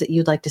questions that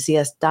you'd like to see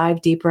us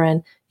dive deeper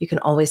in, you can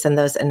always send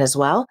those in as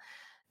well.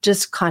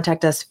 Just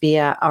contact us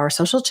via our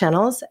social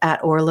channels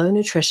at Orlo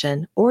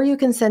Nutrition, or you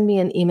can send me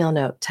an email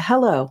note to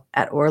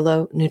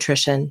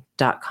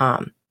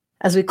hello@orlonutrition.com.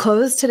 As we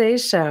close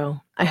today's show,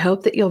 I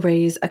hope that you'll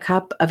raise a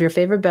cup of your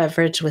favorite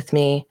beverage with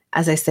me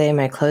as I say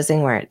my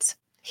closing words.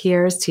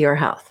 Here's to your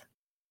health.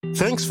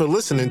 Thanks for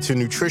listening to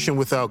Nutrition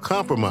Without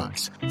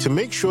Compromise. To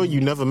make sure you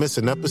never miss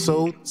an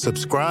episode,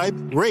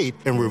 subscribe, rate,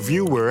 and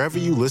review wherever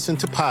you listen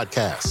to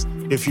podcasts.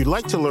 If you'd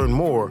like to learn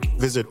more,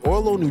 visit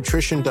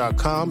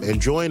orlonutrition.com and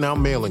join our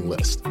mailing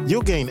list.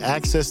 You'll gain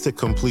access to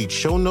complete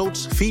show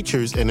notes,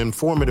 features, and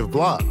informative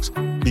blogs,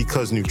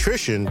 because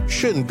nutrition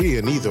shouldn't be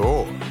an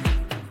either-or.